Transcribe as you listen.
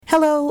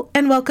Hello,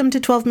 and welcome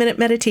to 12-Minute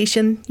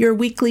Meditation, your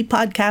weekly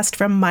podcast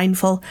from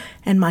Mindful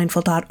and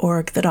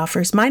mindful.org that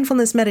offers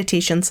mindfulness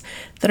meditations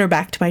that are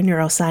backed by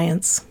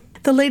neuroscience.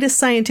 The latest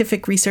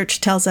scientific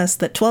research tells us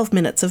that 12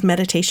 minutes of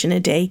meditation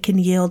a day can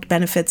yield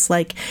benefits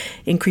like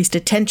increased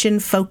attention,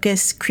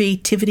 focus,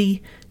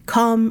 creativity,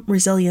 calm,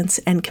 resilience,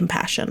 and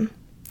compassion.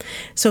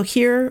 So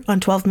here on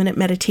 12-Minute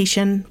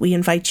Meditation, we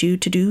invite you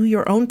to do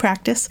your own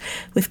practice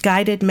with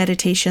guided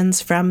meditations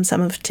from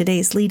some of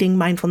today's leading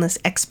mindfulness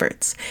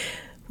experts.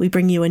 We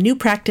bring you a new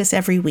practice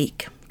every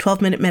week.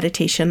 12-Minute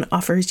Meditation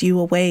offers you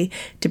a way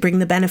to bring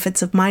the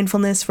benefits of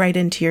mindfulness right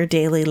into your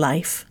daily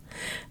life.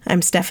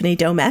 I'm Stephanie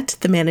Domet,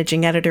 the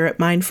managing editor at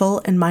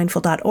Mindful and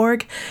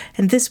mindful.org,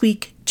 and this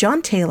week,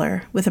 John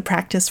Taylor with a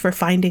practice for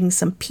finding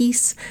some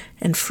peace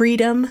and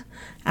freedom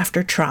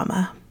after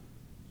trauma.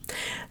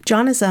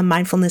 John is a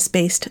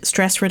mindfulness-based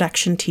stress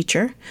reduction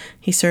teacher.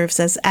 He serves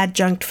as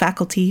adjunct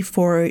faculty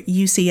for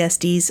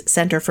UCSD's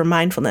Center for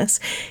Mindfulness.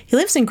 He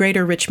lives in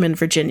Greater Richmond,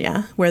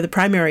 Virginia, where the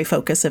primary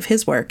focus of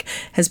his work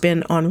has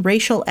been on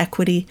racial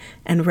equity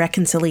and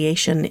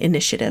reconciliation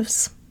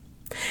initiatives.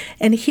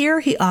 And here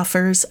he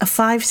offers a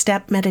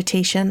 5-step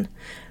meditation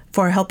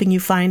for helping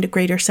you find a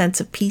greater sense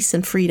of peace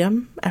and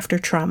freedom after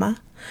trauma.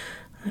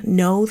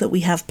 Know that we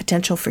have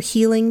potential for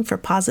healing, for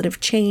positive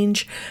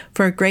change,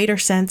 for a greater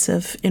sense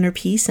of inner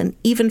peace and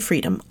even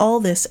freedom. All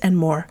this and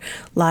more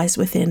lies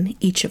within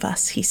each of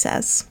us, he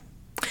says.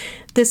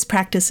 This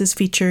practice is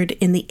featured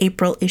in the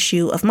April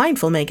issue of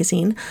Mindful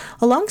magazine,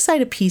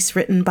 alongside a piece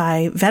written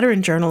by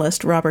veteran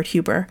journalist Robert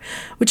Huber,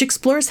 which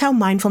explores how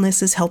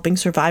mindfulness is helping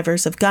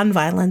survivors of gun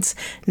violence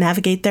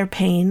navigate their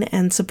pain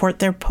and support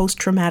their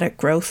post-traumatic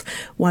growth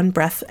one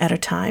breath at a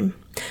time.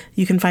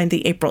 You can find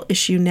the April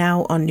issue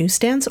now on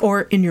newsstands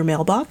or in your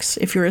mailbox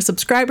if you're a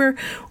subscriber,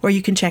 or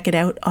you can check it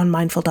out on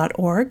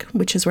mindful.org,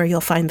 which is where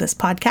you'll find this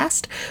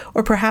podcast,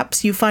 or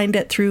perhaps you find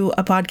it through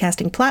a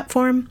podcasting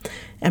platform,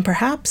 and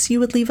perhaps you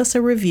would leave us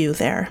a review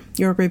there.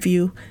 Your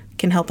review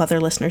can help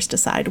other listeners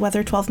decide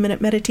whether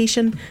 12-Minute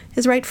Meditation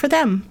is right for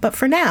them. But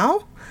for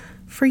now,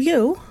 for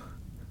you,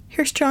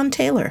 here's John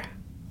Taylor.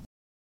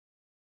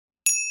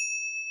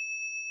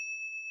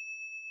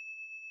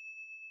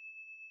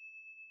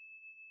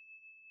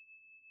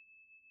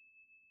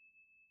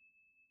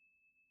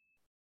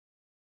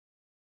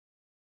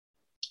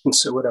 And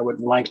so what I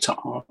would like to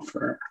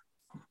offer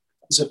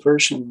is a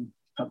version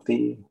of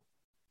the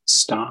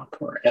STOP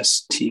or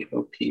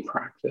STOP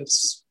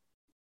practice.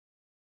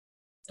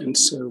 And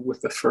so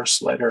with the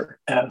first letter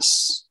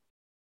S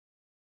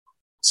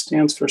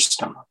stands for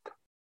stop.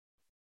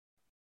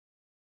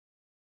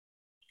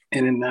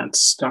 And in that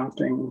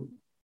stopping,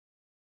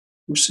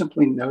 we're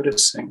simply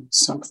noticing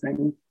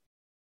something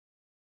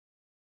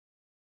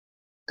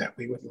that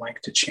we would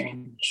like to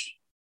change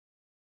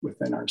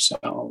within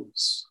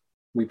ourselves.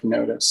 We've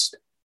noticed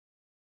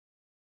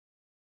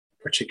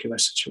a particular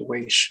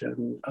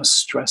situation, a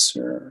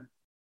stressor,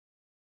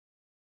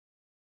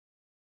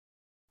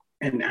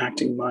 and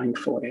acting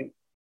mindfully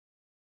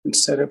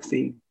instead of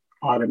the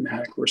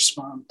automatic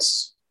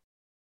response.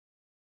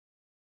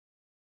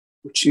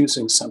 We're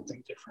choosing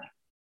something different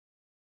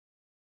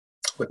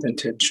with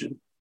intention.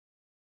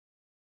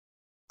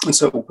 And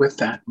so with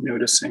that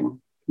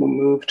noticing, we'll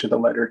move to the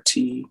letter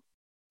T.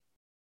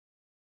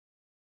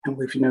 And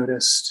we've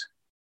noticed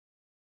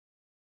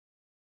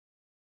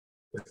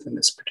within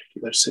this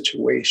particular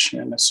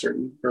situation, a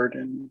certain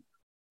burden.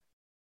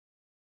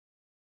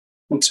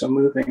 And so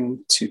moving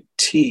to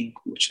T,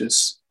 which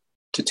is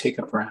to take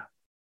a breath.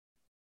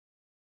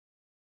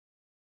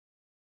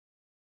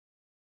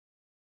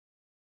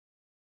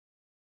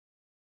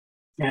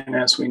 And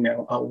as we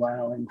know,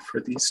 allowing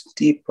for these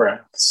deep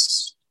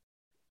breaths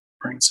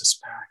brings us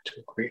back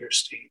to a greater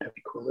state of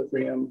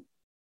equilibrium.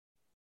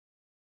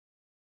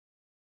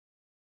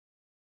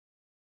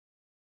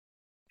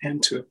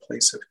 And to a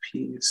place of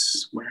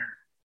peace where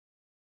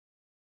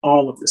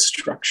all of the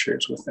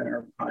structures within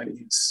our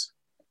bodies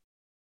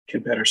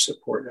can better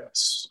support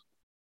us.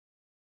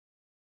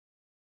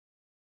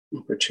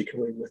 And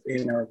particularly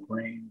within our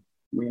brain,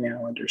 we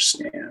now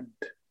understand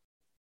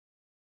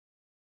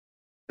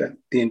that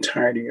the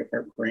entirety of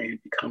our brain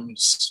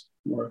becomes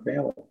more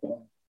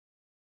available.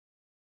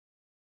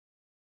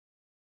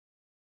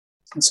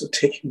 And so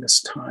taking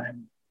this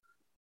time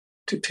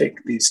to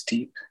take these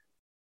deep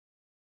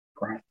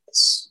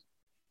breaths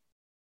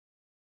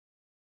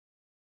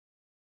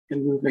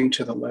and moving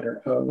to the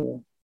letter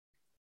O,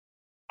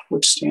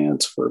 which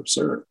stands for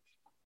observe.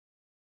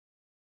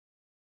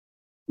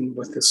 And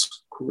with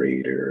this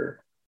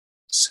greater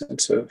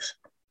sense of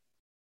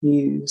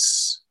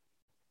ease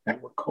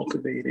that we're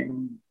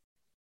cultivating,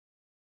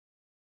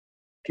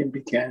 can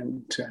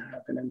begin to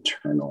have an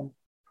internal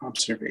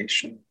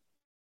observation.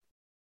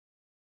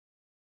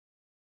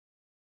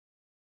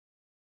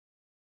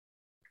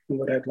 And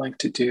what I'd like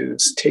to do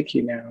is take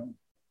you now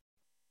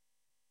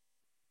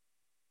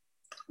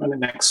on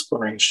an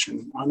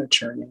exploration, on a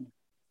journey,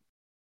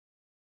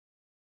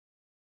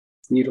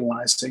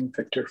 utilizing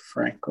Viktor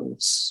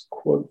Frankl's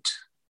quote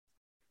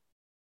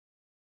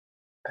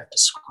that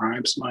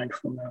describes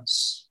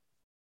mindfulness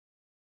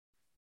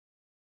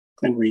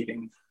and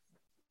reading.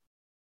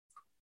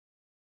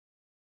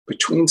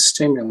 Between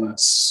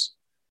stimulus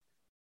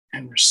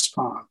and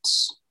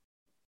response,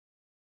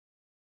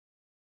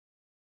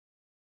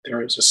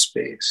 there is a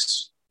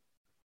space.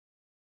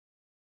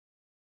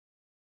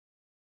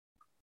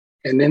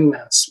 And in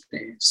that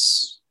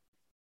space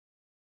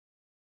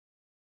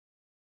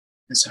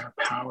is our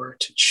power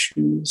to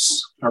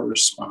choose our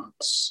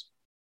response.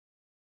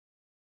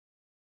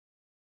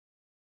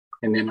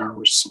 And in our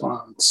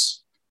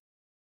response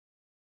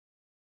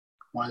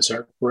lies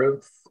our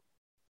growth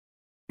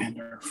and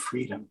our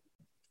freedom.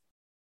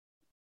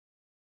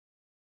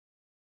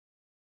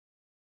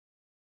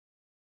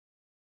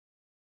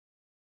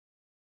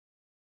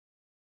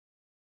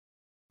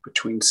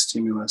 Between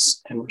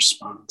stimulus and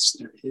response,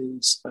 there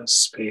is a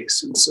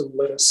space. And so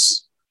let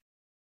us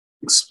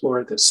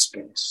explore this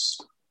space.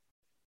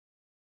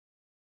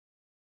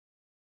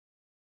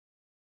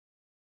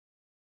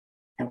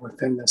 And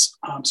within this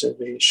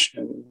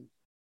observation,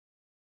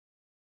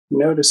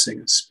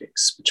 noticing a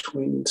space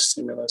between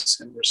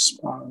stimulus and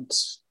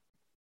response,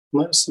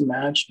 let us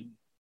imagine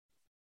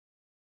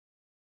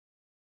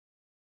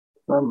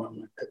for a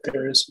moment that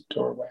there is a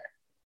doorway.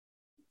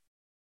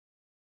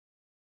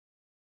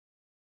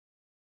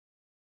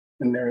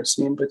 And there is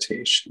the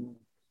invitation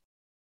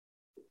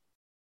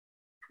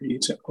for you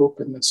to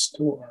open this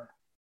door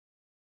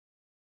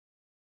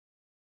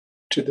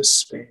to the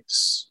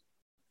space.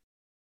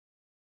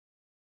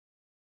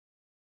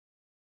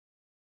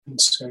 And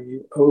so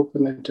you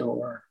open the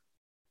door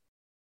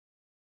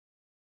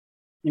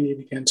and you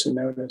begin to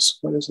notice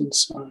what is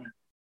inside.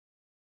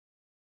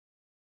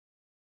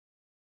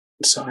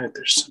 Inside,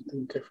 there's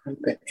something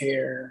different. The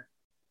air,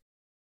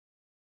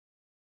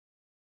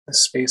 the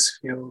space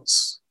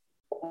feels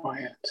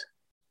quiet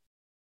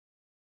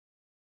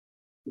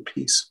and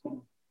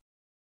peaceful.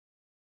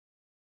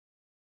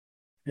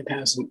 It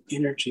has an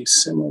energy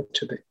similar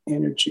to the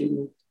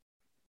energy,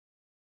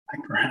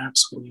 like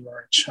perhaps when you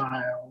were a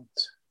child,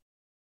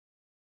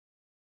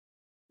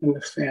 in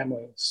the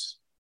families,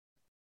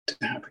 to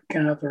have a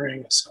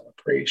gathering, a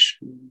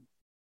celebration,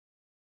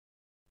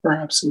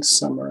 perhaps in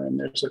summer and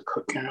there's a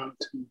cookout,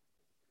 and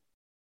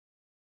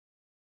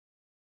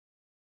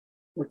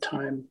where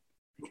time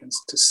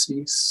begins to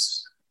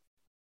cease.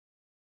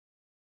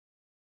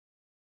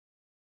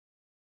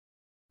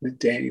 The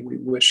day we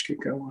wish could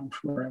go on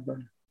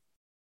forever.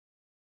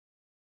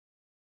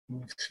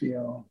 And we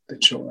feel the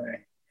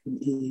joy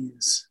and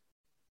ease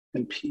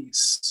and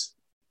peace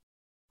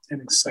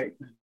and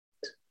excitement.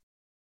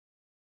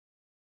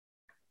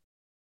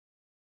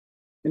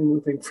 And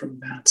moving from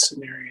that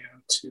scenario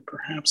to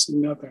perhaps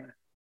another.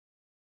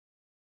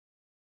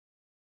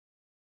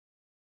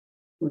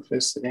 We're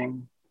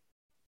visiting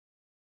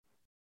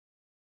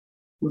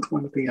with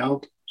one of the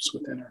elders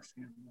within our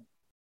family.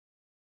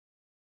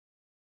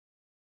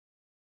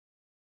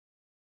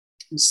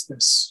 Is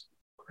this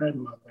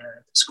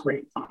grandmother, this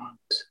great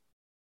aunt,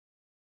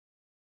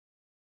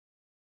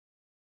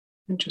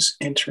 and just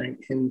entering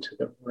into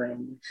the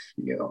room,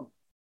 we feel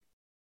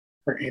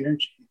her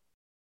energy.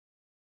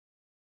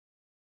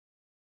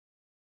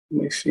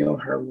 We feel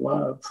her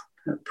love,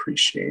 her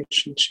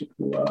appreciation. She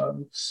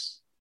loves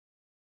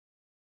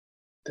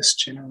this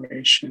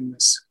generation,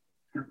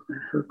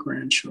 her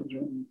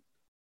grandchildren,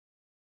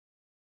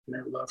 and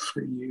her love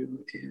for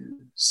you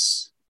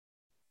is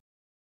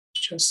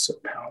just so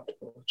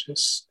palatable,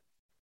 just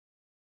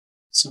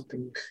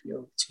something you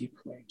feel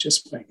deeply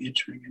just by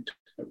entering into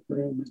the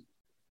room.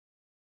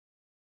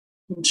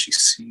 And she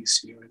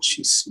sees you and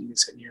she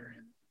sees that you're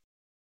in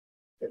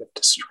a bit of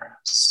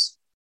distress.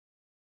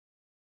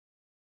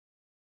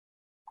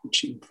 And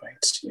she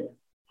invites you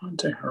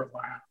onto her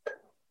lap.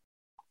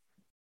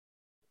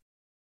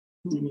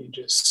 And you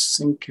just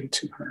sink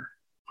into her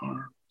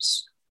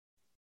arms.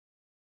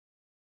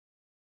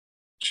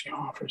 She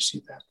offers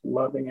you that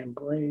loving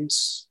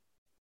embrace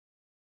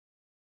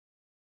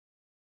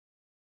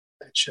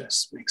that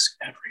just makes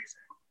everything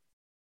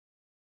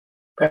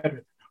better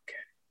than okay.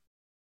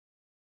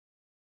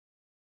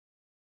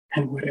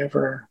 And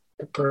whatever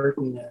the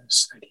burden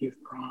is that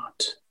you've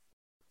brought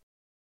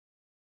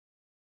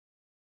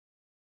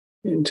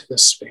into the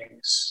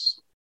space,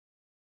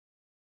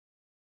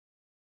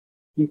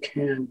 you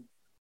can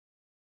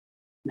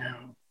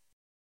now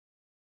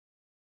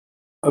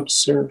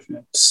observe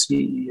it,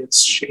 see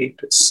its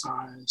shape, its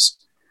size,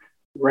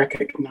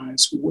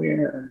 recognize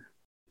where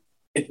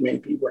it may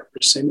be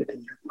represented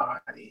in your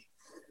body,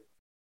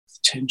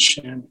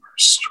 tension or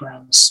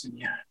stress, and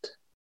yet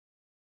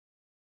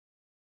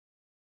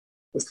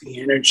with the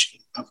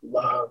energy of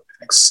love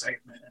and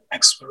excitement and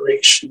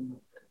exploration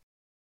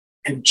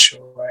and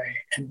joy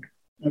and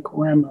a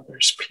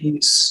grandmother's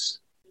peace,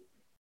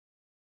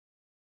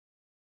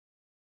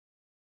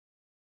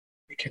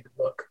 we can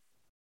look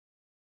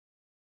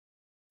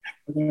at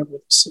whatever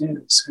this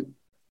is and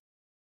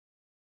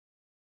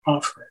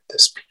offer it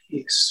this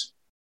peace.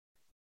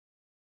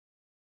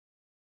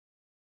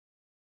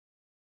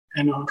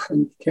 And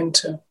often begin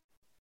to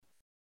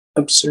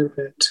observe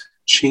it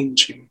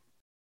changing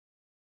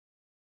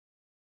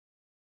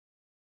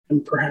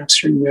And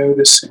perhaps you're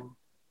noticing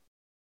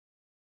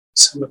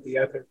some of the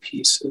other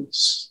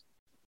pieces,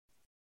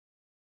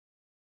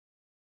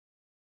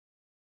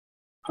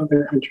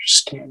 other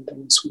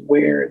understandings,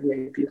 where it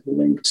may be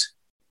linked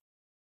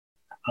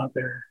to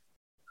other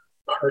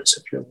parts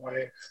of your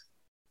life.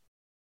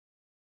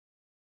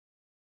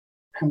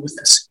 And with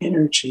this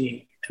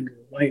energy and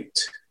light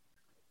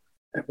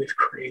that we've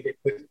created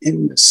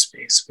within the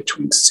space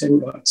between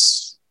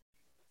stimulus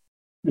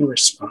and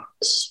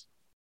response,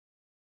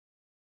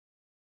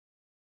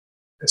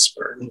 this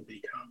burden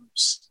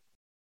becomes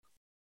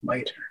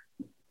lighter,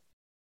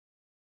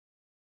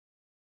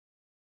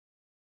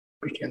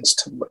 begins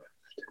to lift.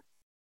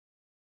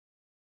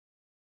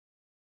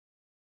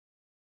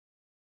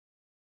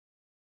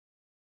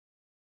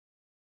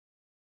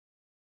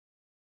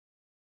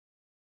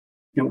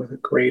 And with a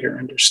greater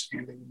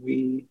understanding,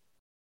 we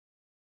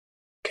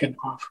can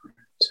offer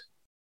it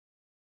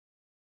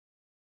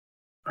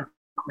our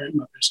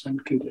grandmother's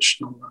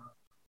unconditional love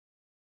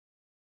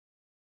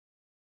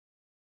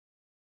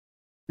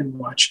and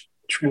watch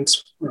it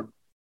transform.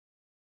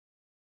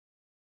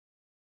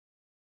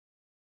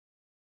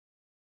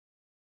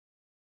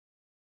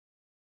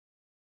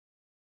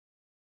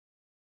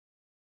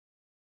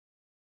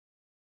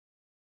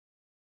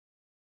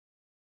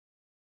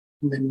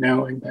 And then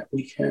knowing that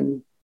we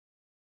can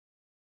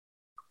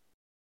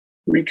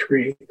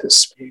recreate this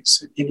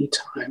space at any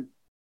time.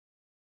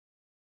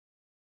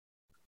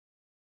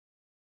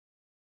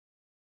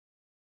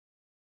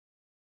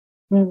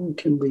 And we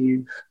can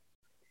leave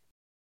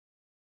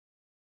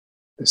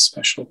this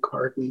special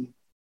garden,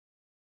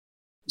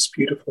 this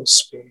beautiful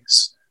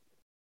space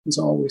is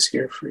always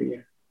here for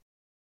you.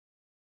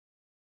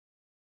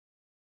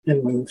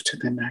 And move to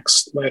the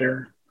next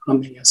letter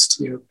on the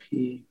STOP,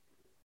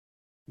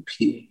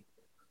 P.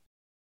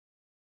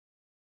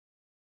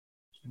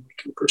 And we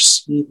can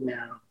proceed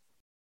now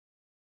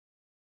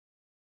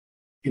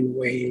in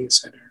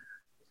ways that are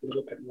a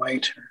little bit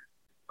lighter,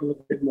 a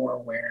little bit more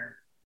aware.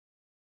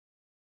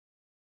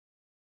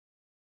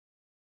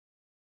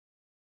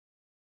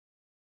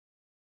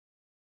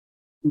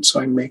 And so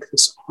I make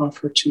this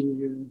offer to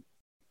you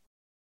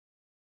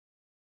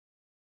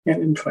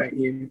and invite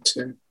you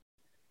to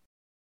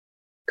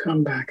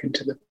come back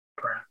into the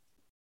breath.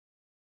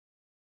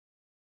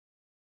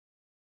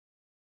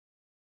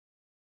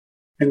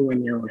 And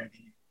when you're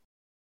ready,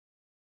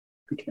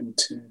 begin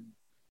to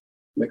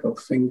wiggle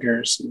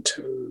fingers and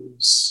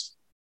toes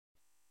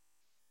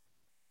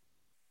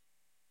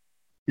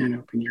and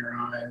open your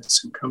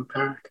eyes and come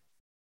back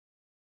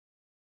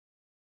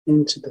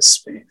into the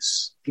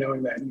space,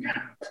 knowing that you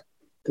have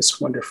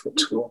this wonderful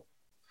tool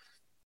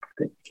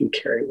that you can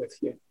carry with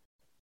you.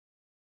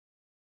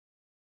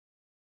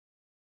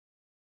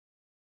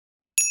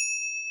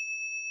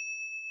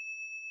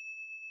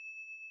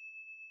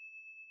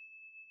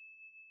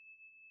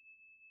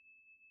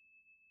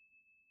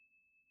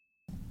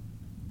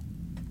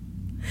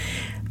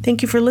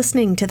 Thank you for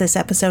listening to this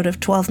episode of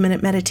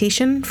 12-Minute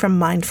Meditation from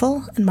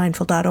Mindful and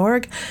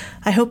Mindful.org.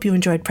 I hope you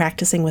enjoyed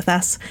practicing with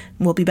us.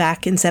 We'll be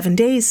back in 7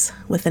 days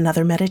with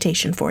another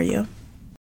meditation for you.